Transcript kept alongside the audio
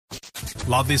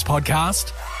Love this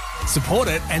podcast? Support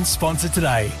it and sponsor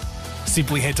today.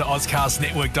 Simply head to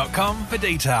AuscastNetwork.com for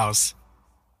details.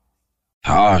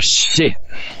 Oh, shit.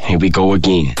 Here we go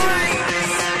again.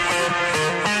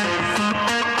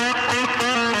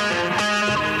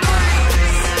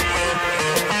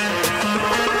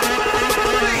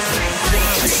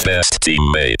 Best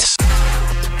teammates.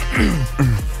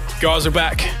 Guys are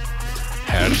back.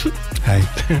 Howdy. Hey.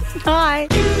 Hi.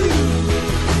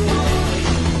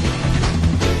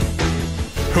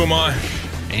 Who am I?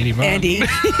 Andy Martin. Andy.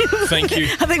 Thank you.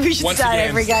 I think we should Once start again.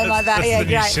 every game like that. Yeah, The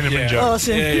new great. cinnamon Yeah. joke.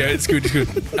 Awesome. Yeah, it's good. It's good.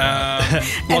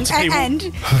 Lots of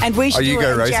people. And we should you do go, it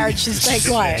and Rosie. Jared should stay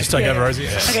quiet. Just take Yeah. over, Rosie.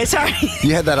 Okay, sorry.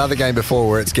 You had that other game before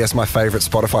where it's guess my favourite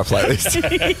Spotify playlist.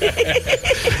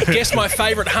 Guess my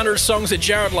favourite 100 songs that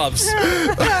Jared loves.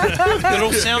 They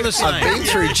all sound the I've same. been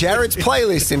through Jared's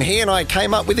playlist and he and I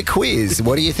came up with a quiz.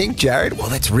 What do you think, Jared? Well,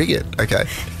 let's rig it. Okay.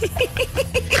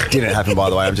 Didn't happen, by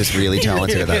the way. I'm just really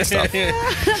talented at that stuff.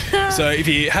 So if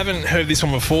you haven't heard this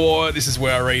one before, this is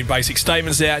where I read basic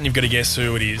statements out and you've got to guess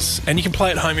who it is. And you can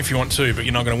play at home if you want to, but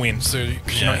you're not going to win because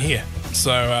you're not here. So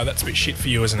that's a bit shit for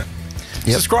you, isn't it?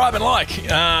 Yep. Subscribe and like.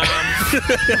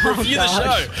 Review the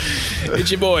show. It's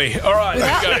your boy. All right, here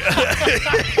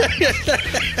we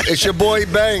go. It's your boy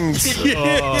Bangs.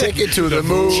 Take it to the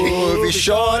movie,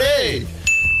 shorty.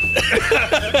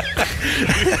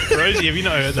 Rosie, have you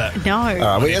not heard that? No.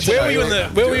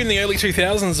 Where were you in the early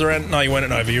 2000s? Around? No, you weren't at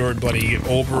Nova. You were at bloody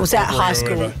Aubrey. I was at Aubrey high or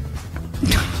school. whatever.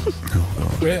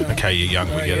 Where? Okay, you're young.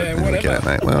 We get Yeah, it. whatever. Okay,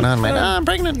 mate. Well done, mate. I'm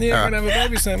pregnant. Yeah, All we're right. gonna have a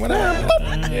baby soon. Whatever.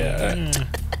 Yeah.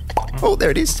 Oh, there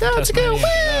it is. Oh, it's a girl.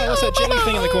 Yeah, what's that jelly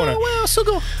thing in the corner? Wow,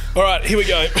 sugar. All right, here we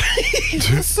go.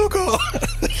 Sugar.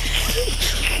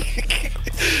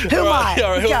 Who am I?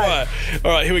 All right, who Go. am I?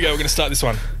 All right, here we go. We're going to start this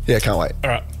one. Yeah, can't wait. All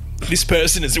right. This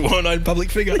person is a well-known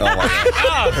public figure. Oh, my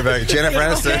God. How about Jennifer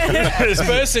Aniston? This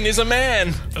person is a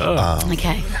man.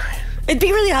 Okay. It'd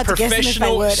be really hard to guess them if they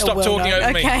Professional. weren't Stop a talking well-known.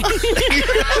 over me. Okay.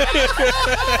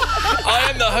 I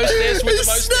am the hostess with the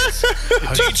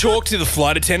mostess. Do you talk to the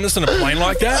flight attendants on a plane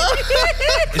like that?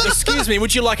 Excuse me,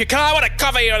 would you like a car? I want a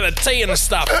coffee and a tea and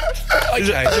stuff. Okay. Is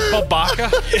it Bob Barker?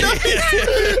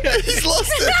 He's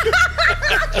lost it.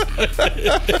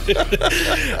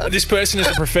 This person is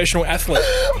a professional athlete.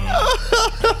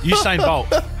 Usain Bolt.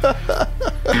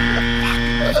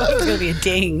 It's going to be a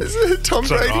ding. Tom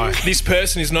So Brady. right. This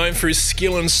person is known for his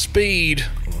skill and speed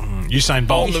Usain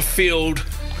Bolt. on the field.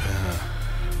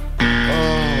 Oh,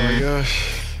 my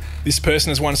gosh. This person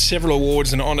has won several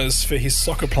awards and honours for his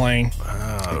soccer playing.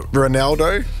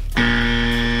 Ronaldo.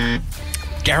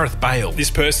 Gareth Bale.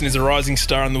 This person is a rising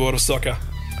star in the world of soccer.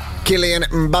 Kylian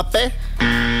Mbappe.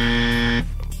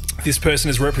 This person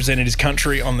has represented his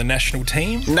country on the national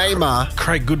team. Neymar.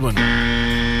 Craig Goodwin.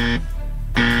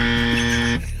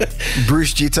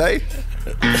 Bruce Jitte.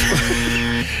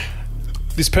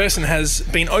 This person has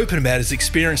been open about his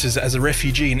experiences as a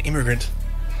refugee and immigrant.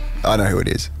 I know who it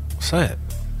is. Say it.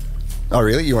 Oh,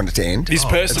 really? You want it to end? This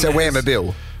person It's a has-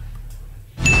 Wham-a-Bill.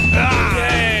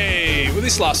 Yay! Well,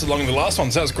 this lasted longer than the last one,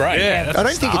 so that was great. Yeah. I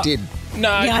don't think it did. No,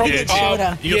 I probably. think it's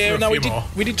shorter. You got through a no, few more.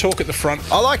 we did talk at the front.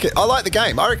 I like it. I like the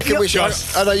game. I reckon we should.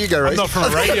 Guys, I know you go, I'm Reece. not from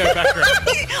a radio background.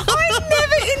 I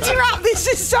never interrupt. This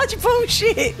is such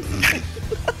bullshit.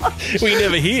 We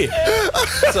never hear.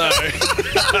 So,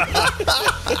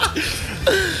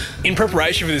 in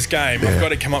preparation for this game, I've got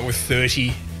to come up with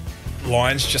 30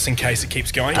 lines just in case it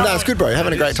keeps going. No, it's good, bro. You're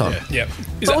having a great time. Yep.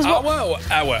 Is What it was what- our or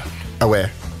our?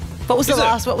 Aware. What was the Is it?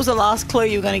 last? What was the last clue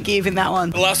you were going to give in that one?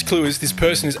 The last clue is this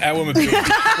person is our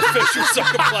professional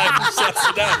soccer player from South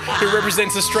Sudan who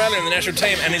represents Australia in the national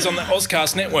team and is on the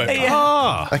Auscast network.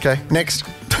 Ah. Okay, next.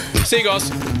 See you guys.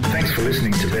 Thanks for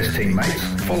listening to Best Teammates.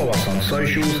 Follow us on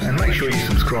socials and make sure you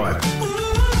subscribe.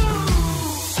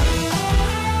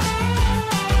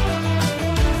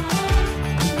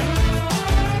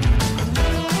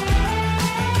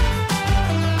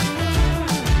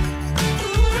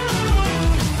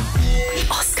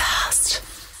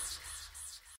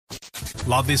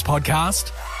 Love this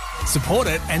podcast? Support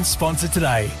it and sponsor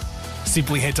today.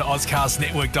 Simply head to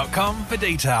AuscastNetwork.com for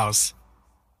details.